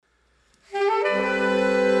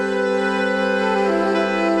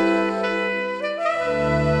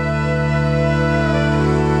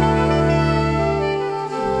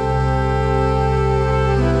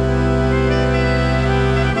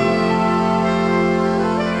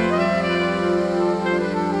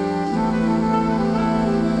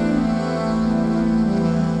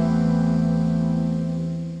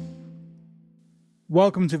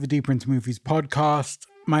Welcome to the Deeper Into Movies podcast.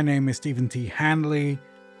 My name is Stephen T. Handley.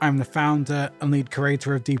 I'm the founder and lead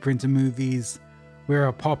curator of Deeper Into Movies. We're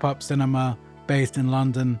a pop-up cinema based in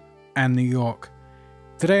London and New York.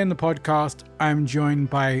 Today in the podcast, I'm joined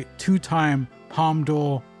by two-time Palme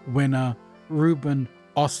d'Or winner Ruben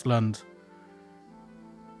Östlund.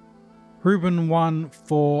 Ruben won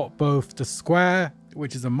for both The Square,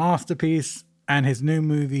 which is a masterpiece, and his new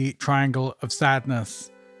movie, Triangle of Sadness.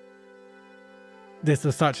 This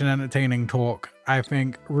was such an entertaining talk. I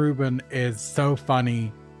think Ruben is so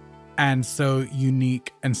funny and so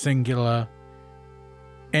unique and singular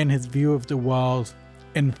in his view of the world,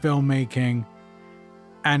 in filmmaking,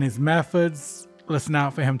 and his methods. Listen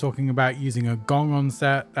out for him talking about using a gong on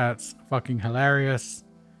set. That's fucking hilarious.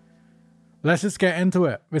 Let's just get into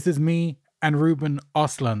it. This is me and Ruben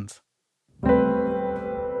Östlund.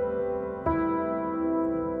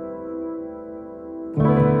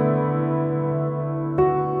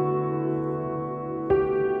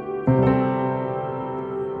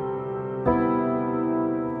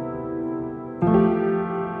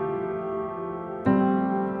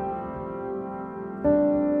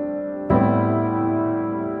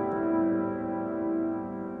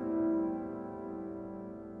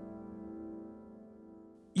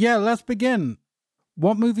 Yeah, let's begin.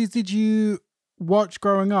 What movies did you watch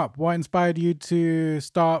growing up? What inspired you to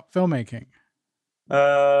start filmmaking?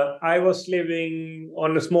 I was living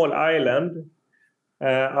on a small island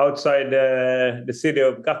outside the city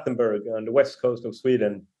of Gothenburg on the west coast of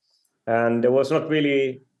Sweden. And there was not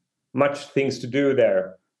really much things to do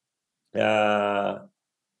there. As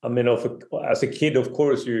a kid, of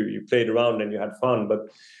course, you played around and you had fun, but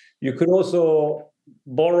you could also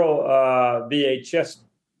borrow a VHS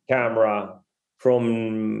camera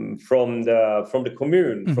from the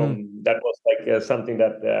commune. Mm-hmm. That was like something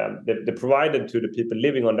that they provided to the people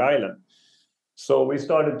living on the island. So we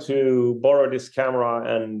started to borrow this camera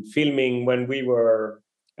and filming when we were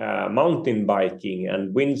mountain biking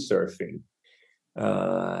and windsurfing.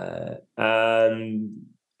 And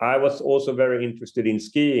I was also very interested in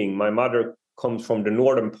skiing. My mother comes from the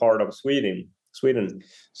northern part of Sweden.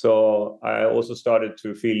 So I also started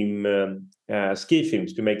to film ski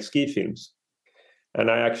films, to make ski films. And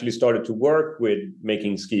I actually started to work with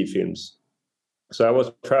making ski films. So I was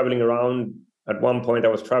traveling around. At one point, I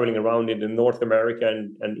was traveling around in the North America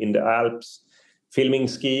and in the Alps, filming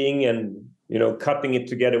skiing and, cutting it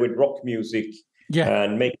together with rock music. Yeah.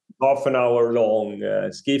 And making half an hour long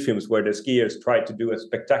ski films where the skiers try to do as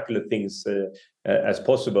spectacular things as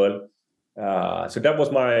possible. So that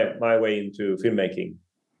was my way into filmmaking.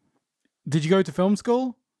 Did you go to film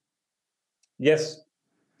school? Yes.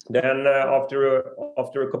 Then after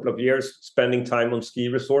a couple of years spending time on ski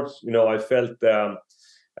resorts, I felt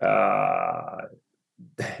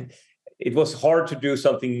it was hard to do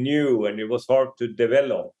something new and it was hard to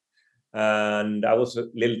develop. And I was a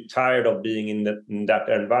little tired of being in that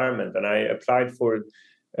environment. And I applied for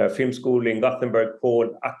a film school in Gothenburg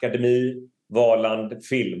called Akademi Valand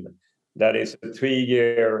Film. That is a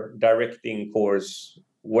 3-year directing course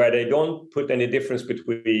where they don't put any difference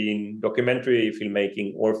between documentary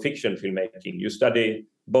filmmaking or fiction filmmaking. You study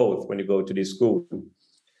both when you go to this school.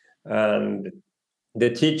 And the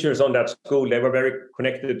teachers on that school, they were very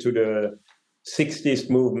connected to the 60s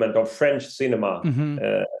movement of French cinema,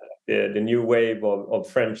 the new wave of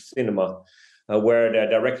French cinema, where the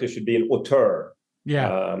director should be an auteur.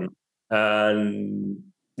 Yeah.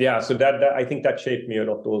 So that I think that shaped me a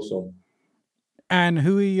lot also. And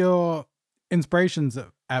who are your inspirations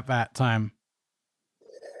at that time?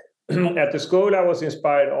 At the school, I was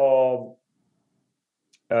inspired of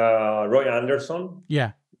Roy Andersson.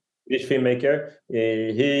 Yeah. British filmmaker.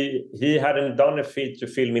 He hadn't done a feature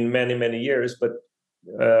film in many years, but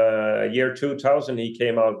year 2000 he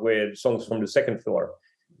came out with Songs from the Second Floor,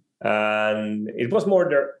 and it was more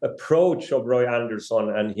the approach of Roy Andersson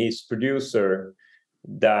and his producer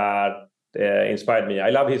that inspired me. I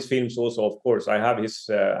love his films also, of course. I have his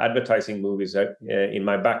advertising movies in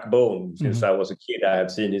my backbone since I was a kid. I have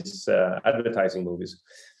seen his advertising movies,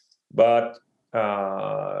 but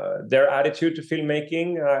their attitude to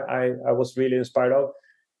filmmaking I was really inspired of.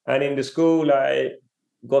 And in the school I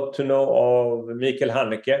got to know of Mikael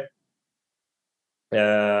Haneke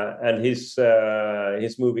and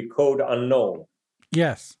his movie Code Unknown.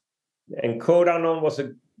 Yes. And Code Unknown was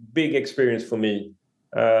a big experience for me.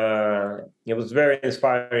 It was very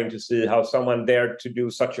inspiring to see how someone dared to do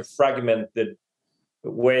such a fragmented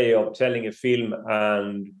way of telling a film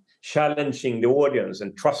and challenging the audience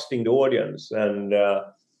and trusting the audience. And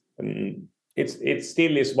it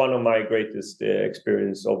still is one of my greatest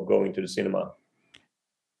experience of going to the cinema.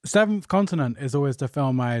 Seventh Continent is always the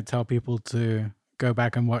film I tell people to go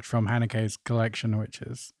back and watch from Haneke's collection, which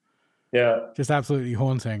is just absolutely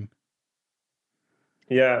haunting.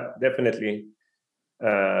 Yeah, definitely.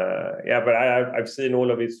 But I've seen all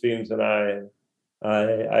of his films, and I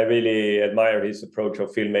really admire his approach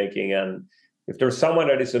of filmmaking. And if there's someone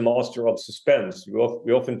that is a master of suspense,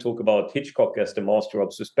 we often talk about Hitchcock as the master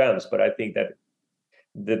of suspense, but I think that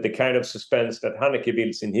the kind of suspense that Haneke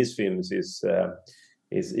builds in his films is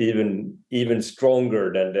even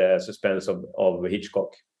stronger than the suspense of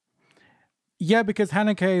Hitchcock. Yeah, because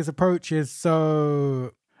Haneke's approach is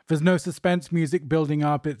so, there's no suspense music building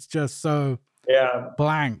up. It's just so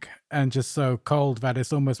blank and just so cold that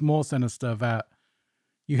it's almost more sinister, that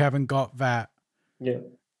you haven't got that. You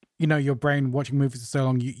know, your brain watching movies for so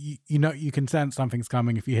long, you know, you can sense something's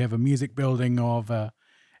coming if you hear the music building or the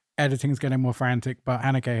editing's getting more frantic. But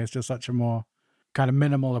Haneke has just such a more kind of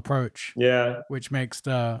minimal approach, which makes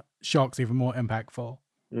the shocks even more impactful.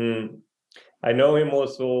 I know him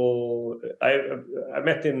also. I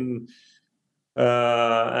met him,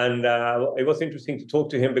 and it was interesting to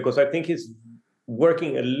talk to him because I think he's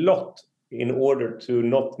working a lot in order to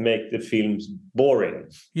not make the films boring.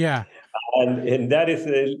 Yeah. And that is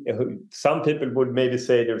some people would maybe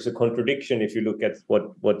say there's a contradiction if you look at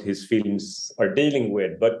what his films are dealing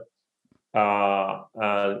with, but I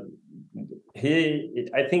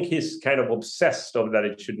think he's kind of obsessed of that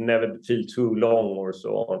it should never feel too long or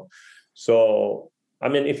so on. So I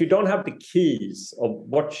mean, if you don't have the keys of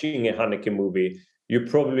watching a Haneke movie, you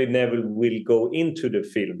probably never will go into the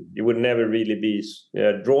film. You would never really be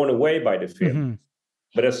drawn away by the film. Mm-hmm.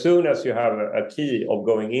 But as soon as you have a key of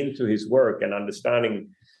going into his work and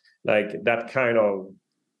understanding like that kind of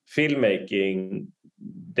filmmaking,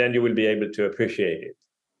 then you will be able to appreciate it.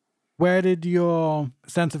 Where did your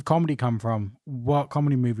sense of comedy come from? What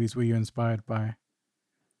comedy movies were you inspired by?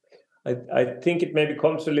 I think it maybe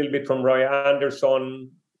comes a little bit from Roy Anderson,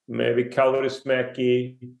 maybe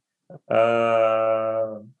Kaurismäki.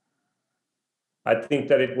 I think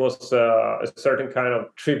that it was a certain kind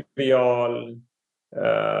of trivial,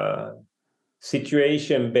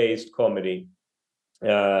 situation-based comedy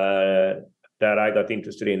that I got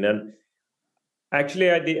interested in. And actually,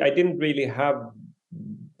 I didn't really have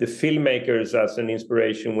the filmmakers as an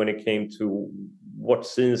inspiration when it came to what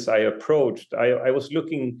scenes I approached. I was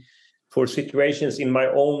looking for situations in my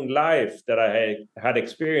own life that I had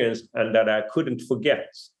experienced and that I couldn't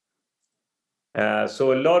forget.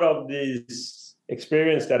 So a lot of these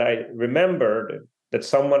experiences that I remembered that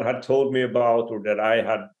someone had told me about or that I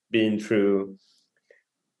had been through,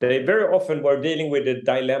 they very often were dealing with a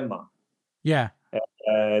dilemma. Yeah.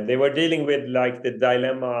 They were dealing with like the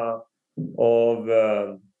dilemma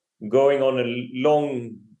of going on a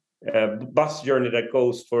long bus journey that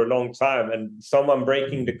goes for a long time and someone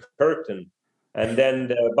breaking the curtain. And then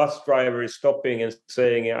the bus driver is stopping and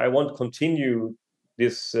saying, I won't continue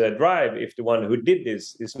this drive if the one who did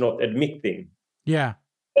this is not admitting. Yeah.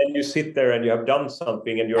 And you sit there and you have done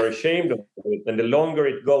something and you're ashamed of it. And the longer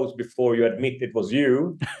it goes before you admit it was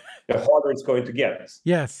you, the harder it's going to get.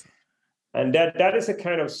 Yes. And that is a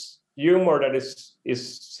kind of humor that is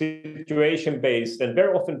situation-based. And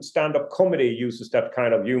very often stand-up comedy uses that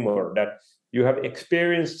kind of humor, that you have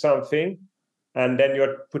experienced something and then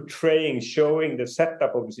you're portraying, showing the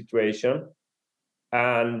setup of the situation.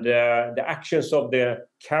 And the actions of the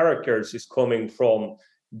characters is coming from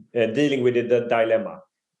dealing with the dilemma.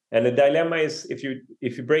 And the dilemma is, if you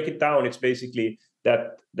break it down, it's basically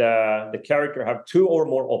that the character have two or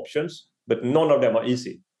more options, but none of them are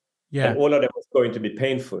easy. Yeah. And all of them is going to be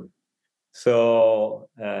painful. So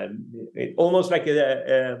it almost like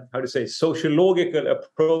a how to say, sociological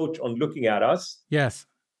approach on looking at us. Yes.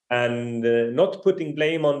 And not putting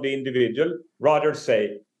blame on the individual, rather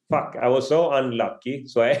say, fuck, I was so unlucky,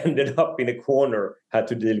 so I ended up in a corner, had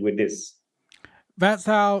to deal with this. That's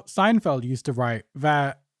how Seinfeld used to write,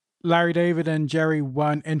 that Larry David and Jerry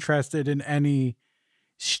weren't interested in any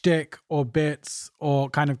shtick or bits or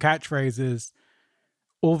kind of catchphrases.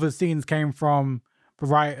 All the scenes came from the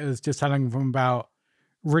writers just telling them about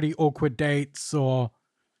really awkward dates or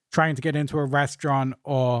trying to get into a restaurant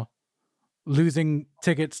or losing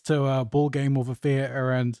tickets to a ball game or the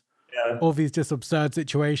theater and all these just absurd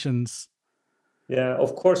situations. Yeah,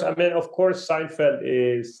 of course. I mean, of course, Seinfeld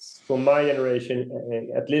is, for my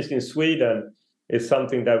generation, at least in Sweden, is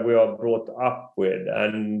something that we are brought up with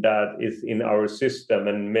and that is in our system.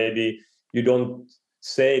 And maybe you don't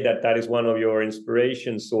say that is one of your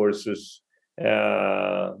inspiration sources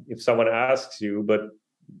if someone asks you, but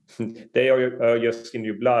they are just in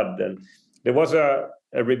your blood. And there was a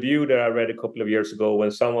review that I read a couple of years ago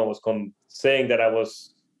when someone was saying that I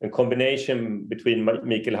was a combination between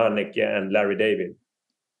Mikael Haneke and Larry David.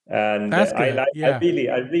 And That's good. I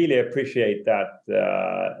really appreciate that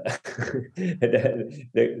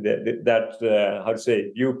how to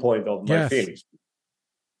say, viewpoint of my films.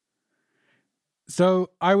 So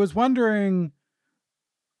I was wondering,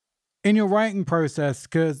 in your writing process,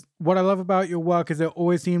 because what I love about your work is it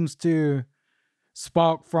always seems to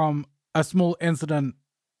spark from a small incident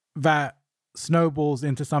that snowballs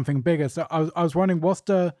into something bigger. So I was wondering, what's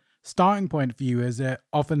the starting point for you? Is it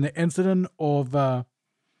often the incident or the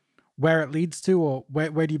where it leads to, or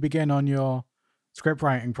where do you begin on your script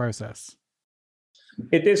writing process?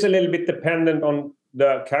 It is a little bit dependent on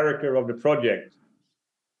the character of the project.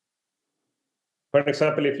 For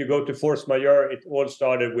example, if you go to Force Majeure, it all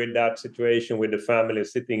started with that situation with the family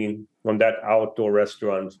sitting on that outdoor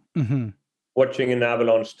restaurant, watching an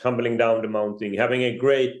avalanche tumbling down the mountain, having a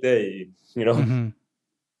great day, the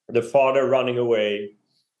father running away.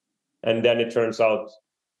 And then it turns out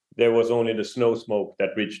there was only the snow smoke that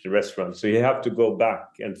reached the restaurant. So you have to go back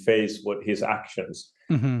and face his actions.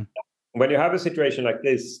 When you have a situation like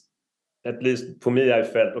this, at least for me, I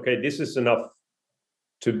felt, okay, this is enough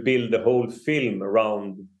to build the whole film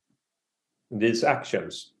around these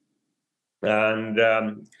actions. And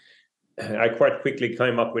I quite quickly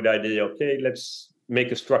came up with the idea, okay, let's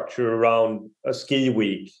make a structure around a ski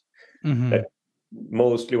week. That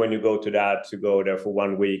mostly when you go to that, to go there for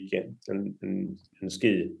 1 week and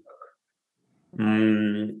ski.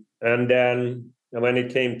 And then when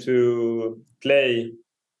it came to play,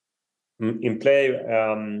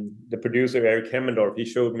 the producer Eric Hemmendorf, he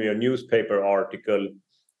showed me a newspaper article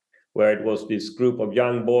where it was this group of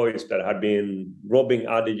young boys that had been robbing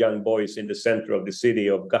other young boys in the center of the city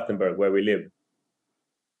of Gothenburg, where we live.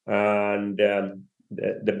 And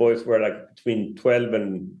the boys were like between 12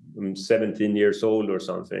 and 17 years old or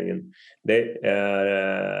something, and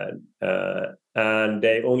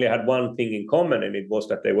they only had one thing in common, and it was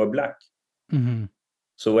that they were black.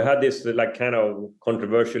 So we had this like kind of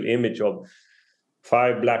controversial image of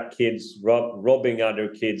 5 black kids robbing other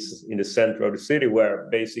kids in the center of the city, where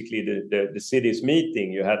basically the city is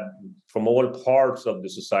meeting. You had from all parts of the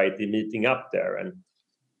society meeting up there. And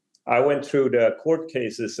I went through the court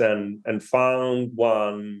cases and found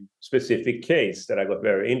one specific case that I got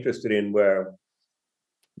very interested in, where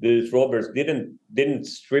these robbers didn't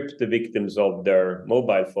strip the victims of their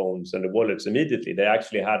mobile phones and the wallets immediately. They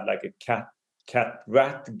actually had like a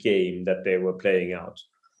cat-rat game that they were playing out.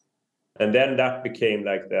 And then that became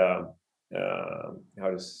like the, how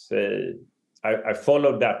to say, I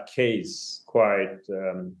followed that case quite,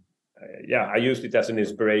 I used it as an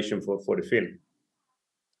inspiration for the film.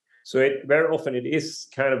 So very often it is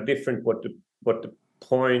kind of different what the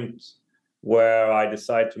point where I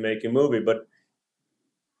decide to make a movie. But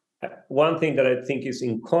one thing that I think is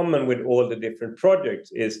in common with all the different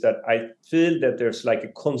projects is that I feel that there's like a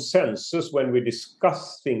consensus when we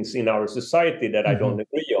discuss things in our society that I don't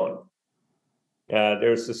agree on.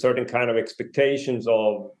 There's a certain kind of expectations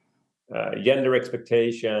of gender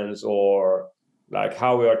expectations, or like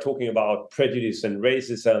how we are talking about prejudice and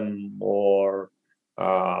racism, or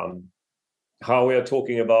how we are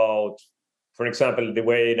talking about, for example, the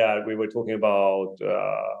way that we were talking about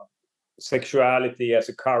sexuality as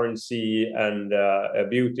a currency and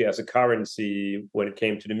beauty as a currency when it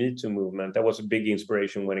came to the Me Too movement. That was a big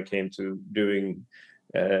inspiration when it came to doing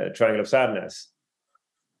Triangle of Sadness.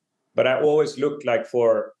 But I always looked like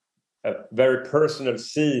for a very personal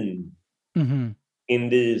scene in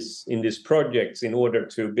these projects, in order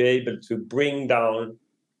to be able to bring down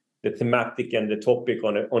the thematic and the topic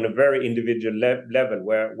on a very individual level,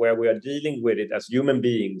 where we are dealing with it as human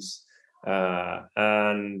beings.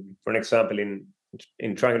 And for example, in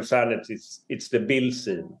Triangle of Sadness, it's the bill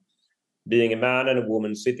scene, being a man and a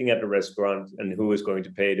woman sitting at a restaurant, and who is going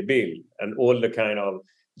to pay the bill, and all the kind of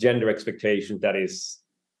gender expectations that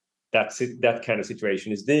kind of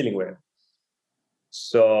situation is dealing with.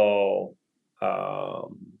 So,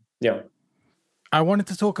 I wanted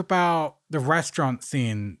to talk about the restaurant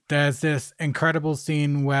scene. There's this incredible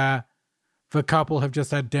scene where the couple have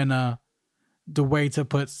just had dinner. The waiter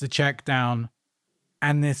puts the check down,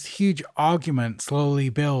 and this huge argument slowly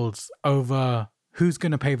builds over who's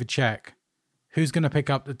going to pay the check, who's going to pick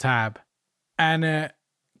up the tab. And it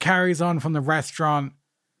carries on from the restaurant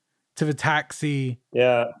to the taxi.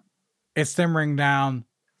 Yeah. It's simmering down,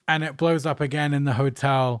 and it blows up again in the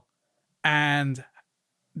hotel, and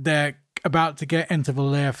they're about to get into the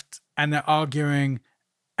lift, and they're arguing,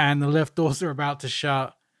 and the lift doors are about to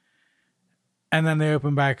shut, and then they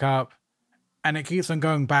open back up, and it keeps on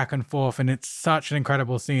going back and forth. And it's such an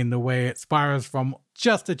incredible scene, the way it spirals from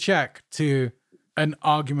just a check to an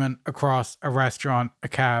argument across a restaurant, a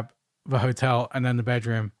cab, the hotel, and then the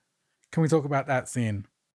bedroom. Can we talk about that scene?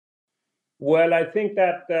 Well, I think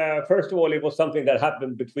that, first of all, it was something that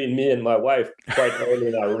happened between me and my wife quite early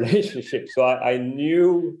in our relationship. So I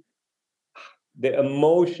knew the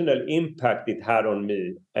emotional impact it had on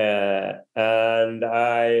me. And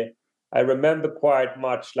I remember quite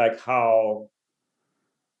much how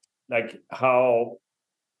it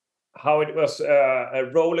was a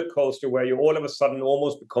roller coaster where you all of a sudden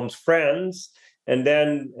almost becomes friends, and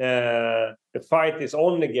then the fight is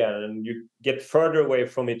on again, and you get further away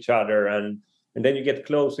from each other, and then you get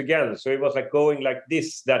close again. So it was like going like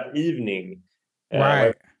this that evening,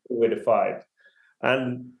 right, with the fight,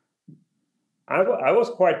 and I was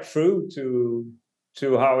quite true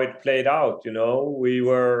to how it played out.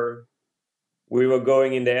 We were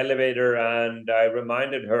going in the elevator, and I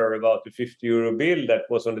reminded her about the 50 euro bill that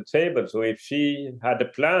was on the table. So if she had a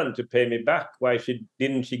plan to pay me back, why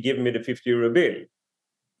didn't she give me the 50 euro bill?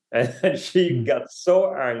 And she got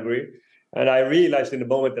so angry. And I realized in the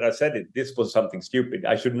moment that I said it, this was something stupid.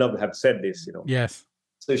 I should not have said this, Yes.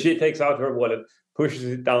 So she takes out her wallet, pushes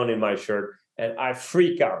it down in my shirt, and I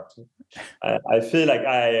freak out. I feel like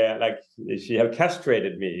she have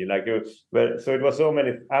castrated me. So it was so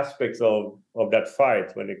many aspects of that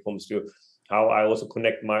fight when it comes to how I also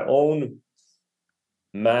connect my own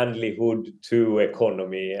manlyhood to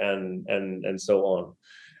economy and so on.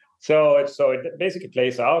 So it basically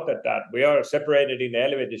plays out that we are separated in the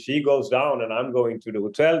elevator. She goes down, and I'm going to the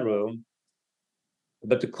hotel room.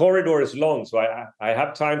 But the corridor is long, so I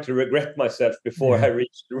have time to regret myself before I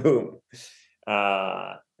reach the room.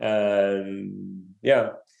 But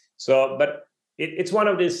it's one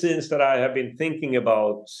of these scenes that I have been thinking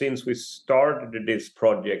about since we started this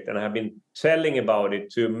project, and I have been telling about it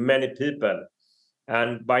to many people.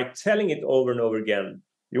 And by telling it over and over again,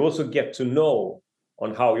 you also get to know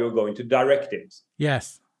on how you're going to direct it.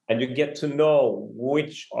 Yes. And you get to know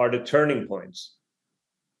which are the turning points.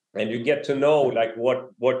 And you get to know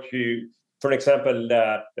what you, for example,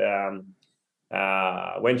 that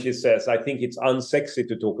when she says, I think it's unsexy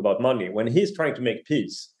to talk about money, when he's trying to make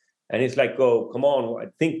peace, and he's like, oh, come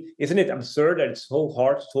on, isn't it absurd that it's so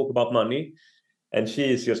hard to talk about money? And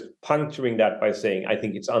she is just puncturing that by saying, I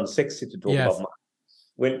think it's unsexy to talk about money.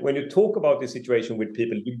 When you talk about this situation with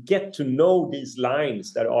people, you get to know these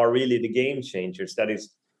lines that are really the game changers, that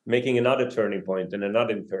is making another turning point and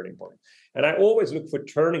another turning point. And I always look for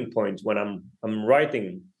turning points when I'm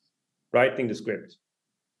writing the script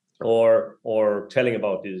or telling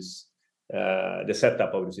about this the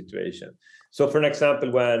setup of the situation. So for an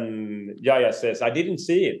example, when Yaya says, I didn't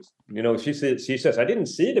see it, she says, I didn't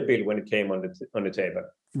see the bill when it came on the table.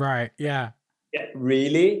 Right. Yeah. Yeah,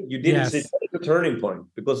 really? You didn't see the turning point?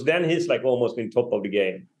 Because then he's like almost in top of the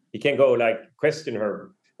game. He can go question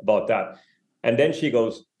her about that. And then she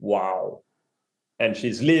goes, wow. And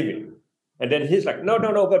she's leaving. And then he's like, no,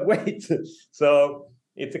 but wait. So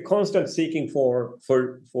it's a constant seeking for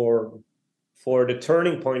the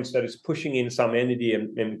turning points that is pushing in some energy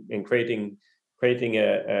and creating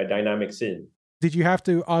a dynamic scene. Did you have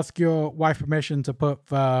to ask your wife permission to put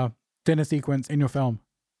the dinner sequence in your film?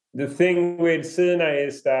 The thing with Sina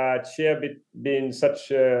is that she has been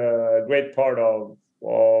such a great part of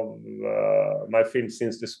my film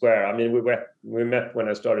since The Square. I mean, we met when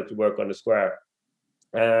I started to work on The Square.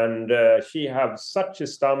 And she has such a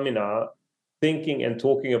stamina thinking and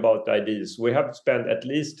talking about ideas. We have spent at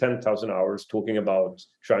least 10,000 hours talking about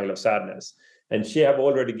Triangle of Sadness. And she have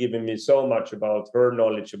already given me so much about her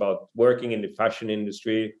knowledge about working in the fashion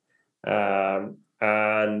industry.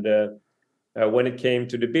 When it came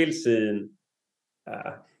to the bill scene,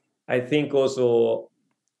 I think also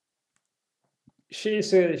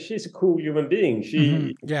she's a cool human being.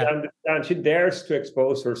 She understands. She dares to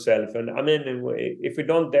expose herself. And I mean, if we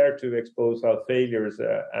don't dare to expose our failures,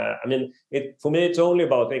 for me, it's only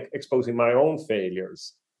about exposing my own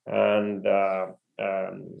failures. And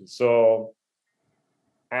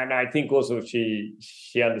I think also she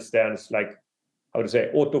understands how to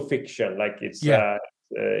say autofiction.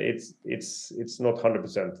 It's not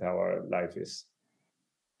 100% how our life is.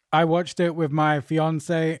 I watched it with my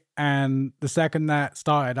fiance, and the second that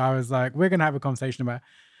started, I was like, we're going to have a conversation about it.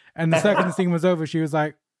 And the second the scene was over, she was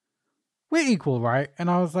like, we're equal, right? And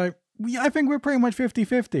I was like, I think we're pretty much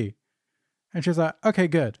 50-50. And she was like, okay,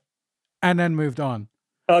 good. And then moved on.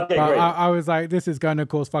 Okay, great. I was like, this is going to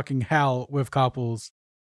cause fucking hell with couples.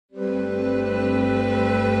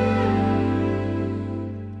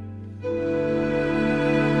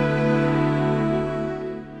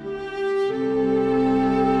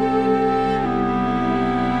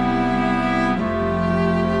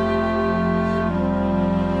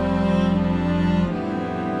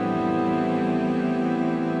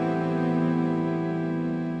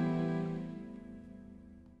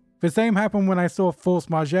 The same happened when I saw Force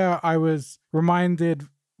Majeure. I was reminded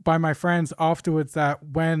by my friends afterwards that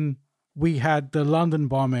when we had the London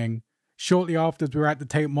bombing, shortly afterwards we were at the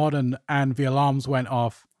Tate Modern and the alarms went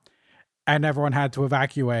off and everyone had to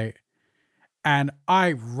evacuate. And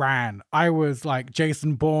I ran. I was like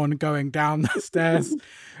Jason Bourne going down the stairs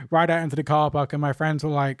right out into the car park. And my friends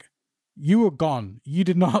were like, you were gone. You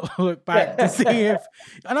did not look back to see if...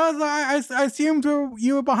 And I was like, I assumed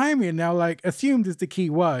you were behind me. And now, like, assumed is the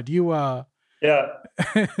key word. You were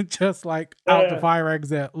just like out the fire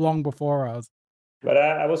exit long before us. But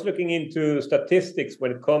I was looking into statistics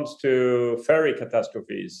when it comes to ferry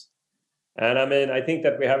catastrophes. And I mean, I think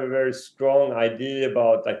that we have a very strong idea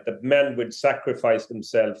about like the men would sacrifice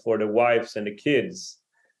themselves for the wives and the kids.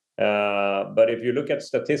 But if you look at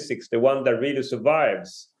statistics, the one that really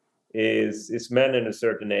survives is men in a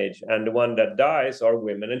certain age, and the one that dies are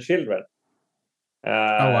women and children. Oh,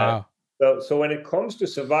 wow. So when it comes to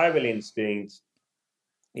survival instincts,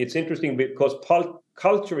 it's interesting because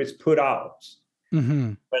culture is put out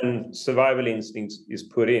when survival instincts is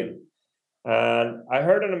put in. And I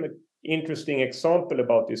heard an interesting example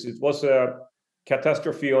about this. It was a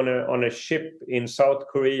catastrophe on a ship in South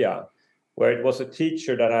Korea, where it was a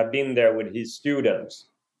teacher that had been there with his students.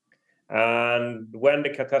 And when the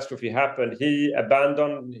catastrophe happened, he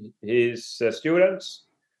abandoned his students.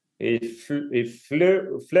 He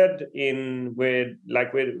fled in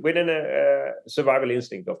within a survival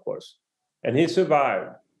instinct, of course, and he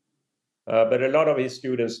survived. But a lot of his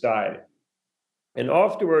students died, and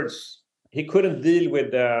afterwards he couldn't deal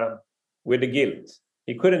with the guilt.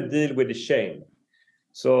 He couldn't deal with the shame,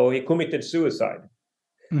 so he committed suicide.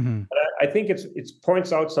 I think it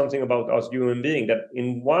points out something about us human beings, that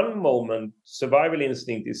in one moment survival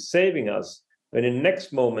instinct is saving us, and in the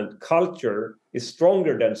next moment culture is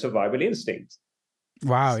stronger than survival instinct.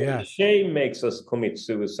 Wow, so yeah. Shame makes us commit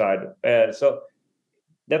suicide. So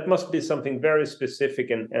that must be something very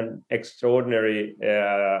specific and extraordinary.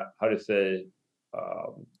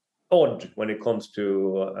 Odd when it comes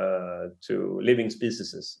to living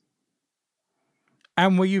species.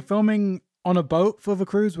 And were you filming on a boat for the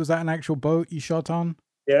cruise? Was that an actual boat you shot on?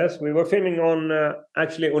 Yes, we were filming on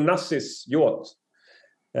actually Onassi's yacht.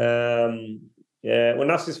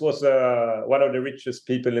 Onassis was one of the richest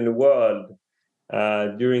people in the world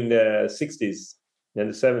during the 60s and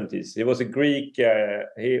the 70s. He was a Greek.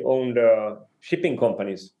 He owned shipping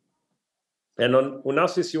companies. And on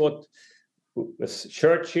Onassi's yacht,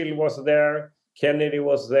 Churchill was there, Kennedy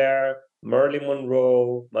was there, Marilyn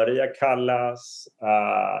Monroe, Maria Callas,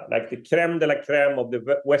 like the creme de la creme of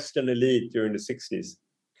the Western elite during the 60s.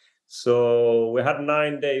 So we had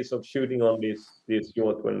 9 days of shooting on this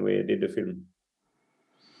yacht when we did the film.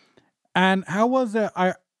 And how was it?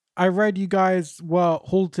 I read you guys were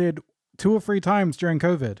halted 2 or 3 times during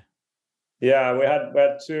COVID. Yeah, we had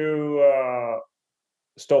 2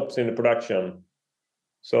 stops in the production.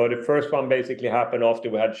 So the first one basically happened after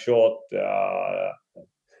we had shot.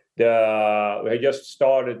 We had just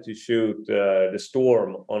started to shoot the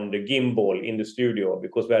storm on the gimbal in the studio,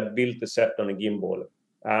 because we had built the set on a gimbal,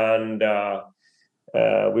 and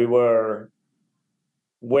we were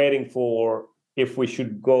waiting for if we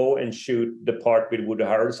should go and shoot the part with Woody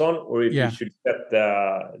Harrelson, or if we should set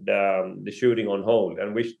the shooting on hold.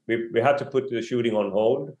 And we had to put the shooting on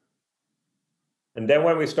hold. And then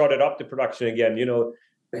when we started up the production again,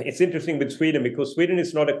 it's interesting with Sweden, because Sweden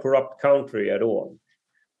is not a corrupt country at all.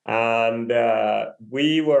 And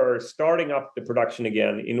we were starting up the production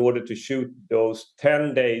again in order to shoot those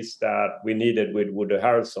 10 days that we needed with Woody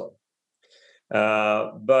Harrelson.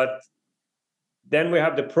 But then we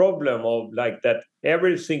have the problem of like that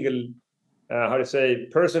every single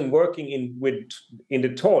person working in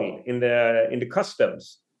the toll, in the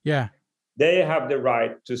customs, they have the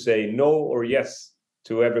right to say no or yes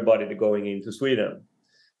to everybody going into Sweden.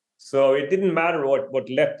 So it didn't matter what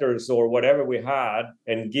letters or whatever we had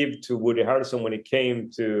and give to Woody Harrelson when it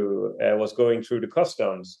came to was going through the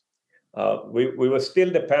customs. We were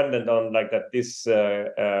still dependent on like that this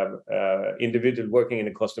individual working in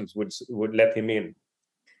the customs would let him in.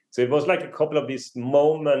 So it was like a couple of these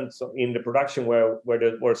moments in the production where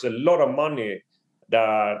there was a lot of money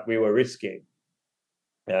that we were risking.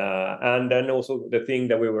 And then also the thing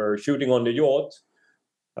that we were shooting on the yacht,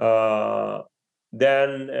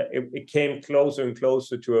 then it came closer and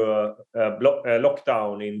closer to a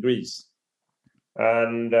lockdown in Greece.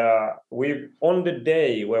 And on the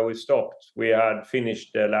day where we stopped, we had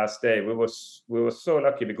finished the last day. We were so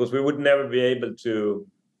lucky, because we would never be able to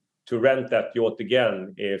rent that yacht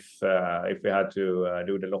again if we had to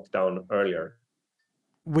do the lockdown earlier.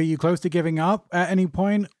 Were you close to giving up at any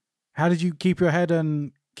point? How did you keep your head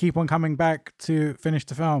and keep on coming back to finish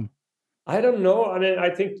the film? I don't know. I mean,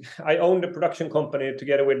 I think I own the production company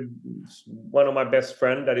together with one of my best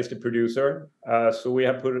friends that is the producer. So we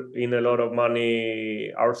have put in a lot of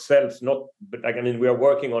money ourselves. But like, I mean, we are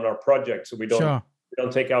working on our project, so we don't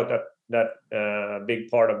take out that big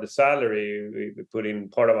part of the salary. We put in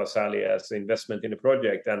part of our salary as investment in the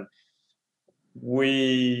project, and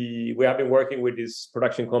we have been working with this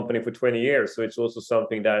production company for 20 years. So it's also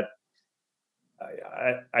something that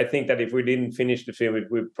I think that if we didn't finish the film, it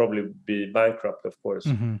would probably be bankrupt, of course.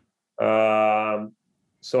 Mm-hmm.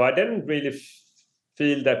 So I didn't really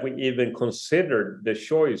feel that we even considered the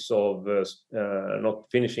choice of not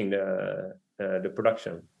finishing the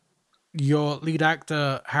production. Your lead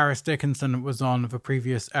actor, Harris Dickinson, was on the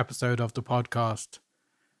previous episode of the podcast,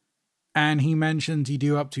 and he mentioned you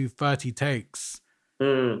do up to 30 takes.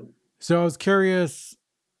 So I was curious,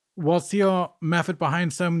 what's your method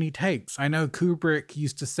behind so many takes? I know Kubrick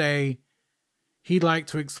used to say he'd like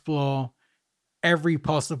to explore every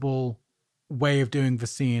possible way of doing the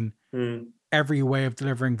scene, every way of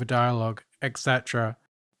delivering the dialogue, etc.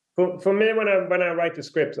 For me, when I write the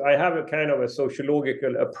script, I have a kind of a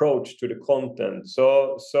sociological approach to the content.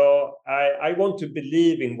 So I want to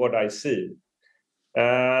believe in what I see.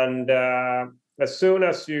 And as soon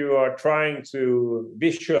as you are trying to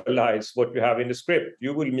visualize what you have in the script,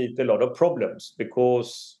 you will meet a lot of problems,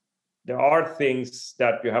 because there are things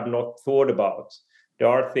that you have not thought about. There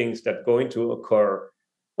are things that are going to occur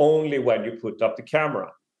only when you put up the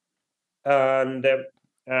camera. And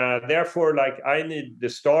therefore, like, I need the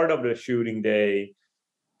start of the shooting day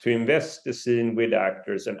to invest the scene with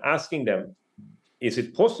actors and asking them, is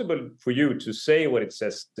it possible for you to say what it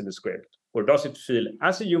says in the script? Or does it feel,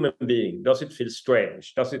 as a human being, does it feel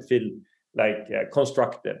strange? Does it feel like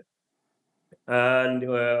constructed? And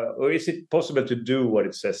or is it possible to do what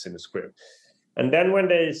it says in the script? And then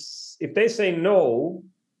if they say no,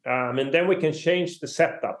 and then we can change the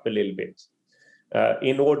setup a little bit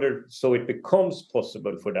in order so it becomes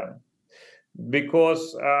possible for them.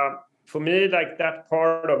 Because for me, like, that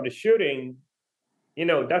part of the shooting,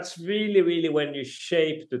 that's really, really when you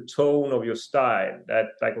shape the tone of your style. That,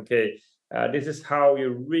 like, okay, this is how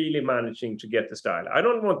you're really managing to get the style. I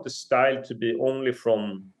don't want the style to be only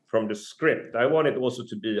from the script. I want it also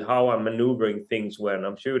to be how I'm maneuvering things when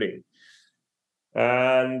I'm shooting.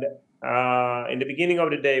 And in the beginning of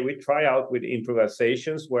the day, we try out with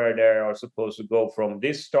improvisations where they are supposed to go from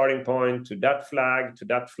this starting point to that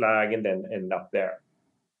flag, and then end up there.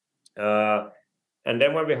 And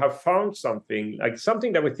then when we have found something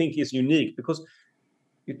that we think is unique, because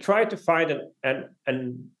you try to find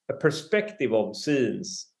a perspective of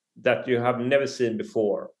scenes that you have never seen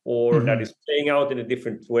before, or that is playing out in a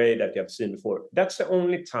different way that you have seen before. That's the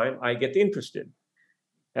only time I get interested.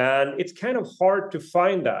 And it's kind of hard to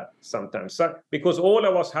find that sometimes, because all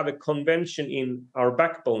of us have a convention in our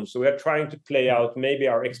backbone. So we are trying to play out maybe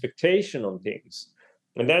our expectation on things.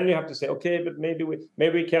 And then you have to say, okay, but maybe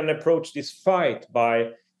we can approach this fight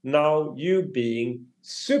by now you being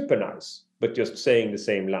super nice, but just saying the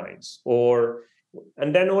same lines.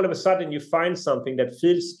 And then all of a sudden you find something that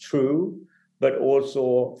feels true, but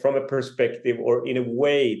also from a perspective or in a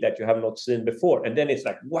way that you have not seen before. And then it's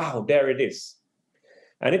like, wow, there it is.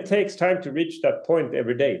 And it takes time to reach that point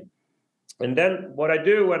every day. And then what I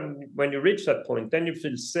do when you reach that point, then you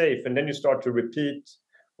feel safe, and then you start to repeat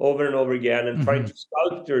over and over again and trying to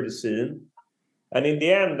sculpture the scene. And in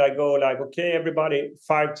the end, I go like, okay, everybody,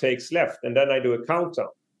 5 takes left. And then I do a countdown.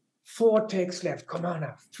 4 takes left. Come on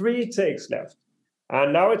now. 3 takes left.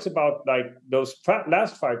 And now it's about like those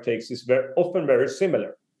last 5 takes is often very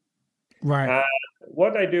similar. Right. And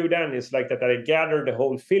what I do then is like that I gather the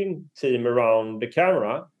whole film team around the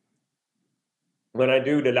camera when I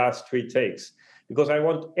do the last 3 takes, because I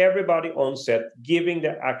want everybody on set giving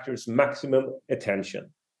the actors maximum attention.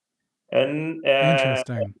 And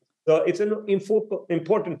interesting. So it's an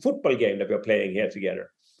important football game that we're playing here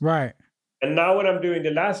together. Right. And now when I'm doing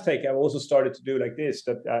the last take, I've also started to do like this,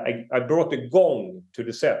 that I brought the gong to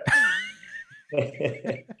the set.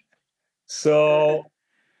 So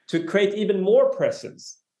to create even more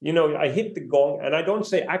presence, I hit the gong and I don't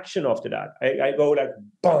say action after that. I go like,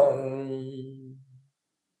 bong.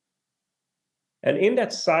 And in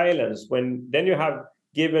that silence, then you have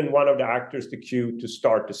given one of the actors the cue to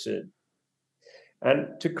start the scene.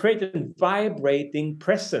 And to create a vibrating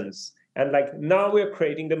presence. And like now we're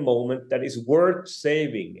creating the moment that is worth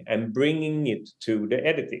saving and bringing it to the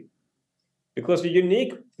editing. Because the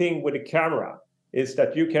unique thing with the camera is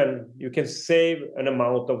that you can save an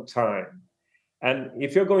amount of time. And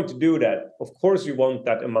if you're going to do that, of course you want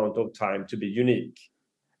that amount of time to be unique.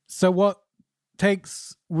 So what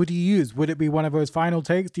takes would you use? Would it be one of those final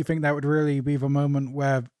takes? Do you think that would really be the moment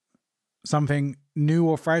where something new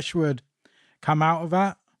or fresh would come out of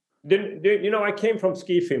that? I came from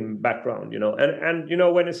ski film background, and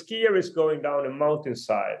when a skier is going down a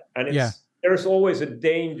mountainside, and there's always a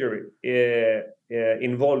danger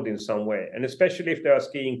involved in some way, and especially if they are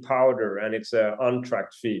skiing powder and it's an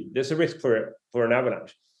untracked field, there's a risk for an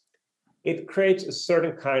avalanche. It creates a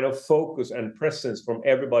certain kind of focus and presence from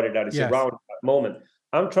everybody that is around at that moment.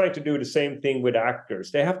 I'm trying to do the same thing with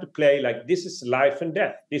actors. They have to play like this is life and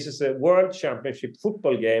death. This is a world championship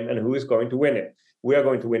football game, and who is going to win it? We are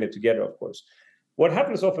going to win it together, of course. What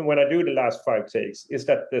happens often when I do the last 5 takes is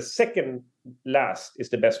that the second last is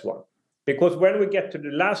the best one. Because when we get to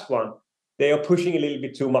the last one, they are pushing a little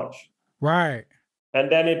bit too much. Right.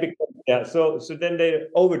 And then it becomes, so then they're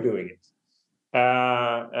overdoing it.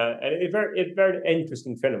 And it's very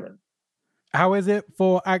interesting phenomenon. How is it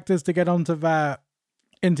for actors to get onto that,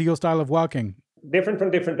 into your style of working? Different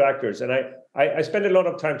from different actors. And I spend a lot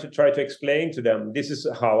of time to try to explain to them, this is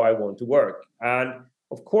how I want to work. And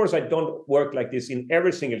of course, I don't work like this in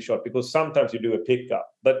every single shot, because sometimes you do a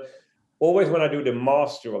pickup. But always when I do the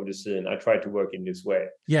master of the scene, I try to work in this way.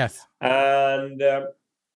 Yes. And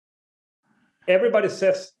everybody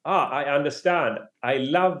says, I understand. I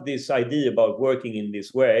love this idea about working in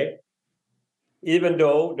this way, even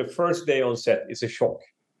though the first day on set is a shock.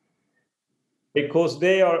 Because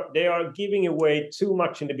they are giving away too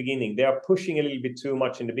much in the beginning. They are pushing a little bit too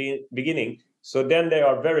much in the beginning. So then they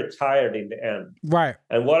are very tired in the end. Right.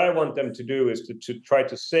 And what I want them to do is to try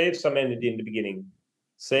to save some energy in the beginning.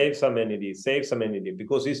 Save some energy,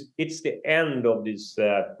 because it's the end of this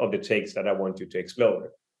of the takes that I want you to explode.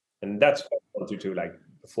 And that's what I want you to like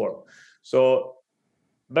perform. So,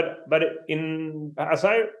 but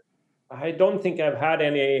I don't think I've had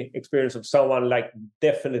any experience of someone like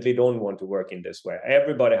definitely don't want to work in this way.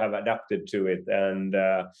 Everybody have adapted to it and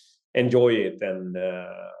enjoy it, and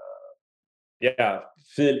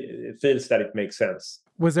feels that it makes sense.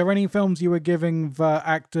 Was there any films you were giving the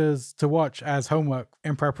actors to watch as homework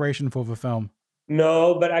in preparation for the film?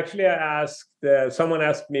 No, but actually I asked, someone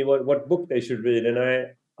asked me what book they should read, and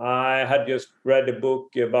I had just read a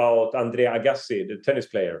book about Andre Agassi, the tennis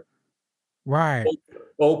player. Right.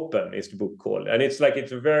 Open is the book called, and it's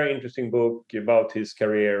a very interesting book about his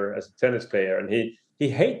career as a tennis player, and he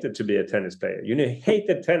hated to be a tennis player. He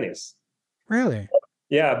hated tennis. Really?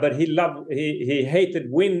 Yeah, but he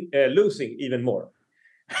hated losing even more.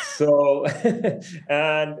 So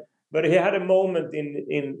but he had a moment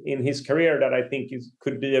in his career that I think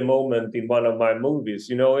could be a moment in one of my movies.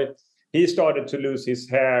 He started to lose his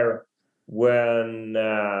hair when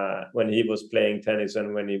he was playing tennis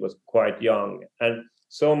and when he was quite young, and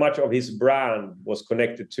so much of his brand was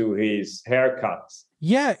connected to his haircuts.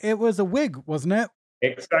 Yeah, it was a wig, wasn't it?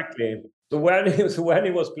 Exactly. So when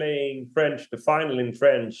he was playing the final in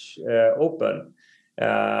French Open,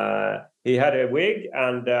 he had a wig,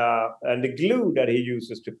 and the glue that he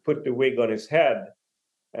uses to put the wig on his head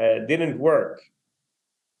didn't work.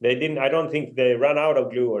 They didn't. I don't think they ran out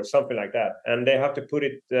of glue or something like that, and they have to put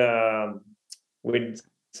it with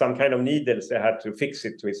some kind of needles. They had to fix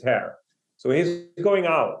it to his hair. So he's going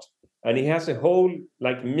out, and he has a whole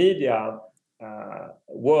media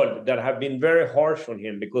world that have been very harsh on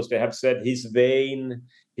him, because they have said he's vain.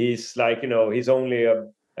 He's he's only a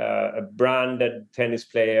branded tennis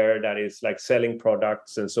player that is selling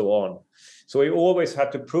products and so on. So he always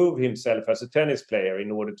had to prove himself as a tennis player in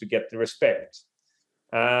order to get the respect.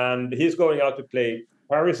 And he's going out to play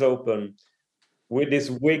Paris Open with this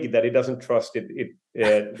wig that he doesn't trust that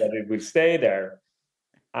it will stay there,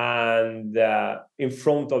 and in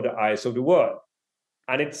front of the eyes of the world.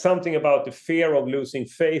 And it's something about the fear of losing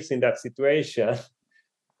face in that situation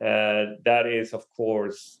that is, of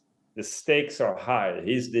course, the stakes are high.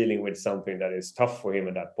 He's dealing with something that is tough for him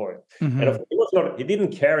at that point. Mm-hmm. And of course, he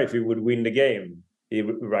didn't care if he would win the game. He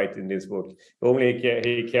would write in this book. Only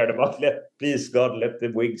he cared about, please God, let the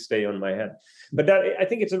wig stay on my head. But I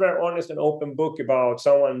think it's a very honest and open book about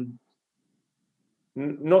someone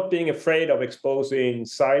not being afraid of exposing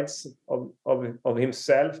sides of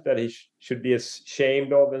himself that he should be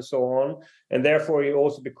ashamed of, and so on. And therefore, he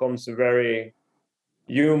also becomes a very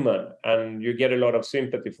human, and you get a lot of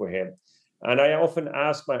sympathy for him. And I often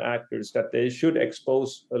ask my actors that they should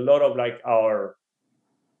expose a lot of our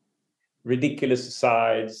ridiculous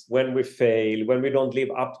sides, when we fail, when we don't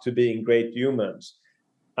live up to being great humans.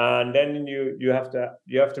 And then you have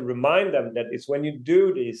to remind them that it's when you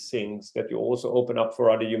do these things that you also open up for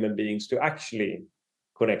other human beings to actually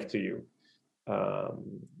connect to you.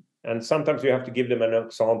 And sometimes you have to give them an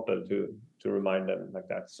example remind them like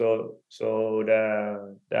that. So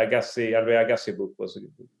the Andre Agassi book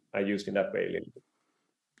I used in that way a little bit.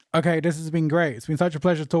 Okay, this has been great. It's been such a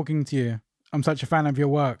pleasure talking to you. I'm such a fan of your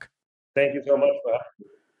work. Thank you so much for having me.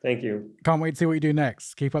 Thank you. Can't wait to see what you do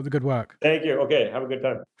next. Keep up the good work. Thank you. Okay, have a good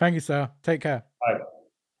time. Thank you, sir. Take care. Bye.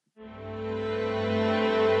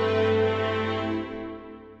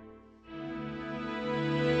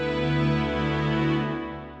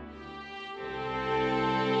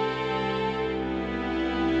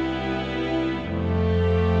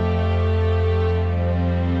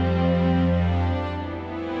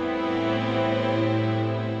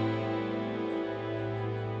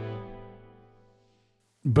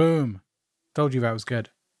 Boom. Told you that was good.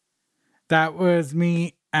 That was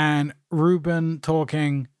me and Ruben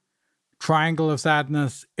talking. Triangle of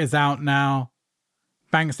Sadness is out now.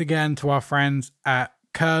 Thanks again to our friends at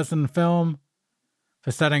Curzon Film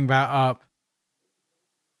for setting that up.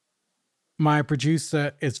 My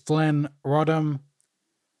producer is Flynn Rodham.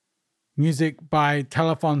 Music by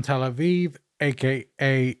Telephone Tel Aviv,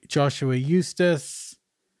 aka Joshua Eustace.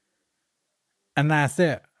 And that's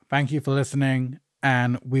it. Thank you for listening,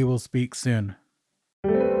 and we will speak soon.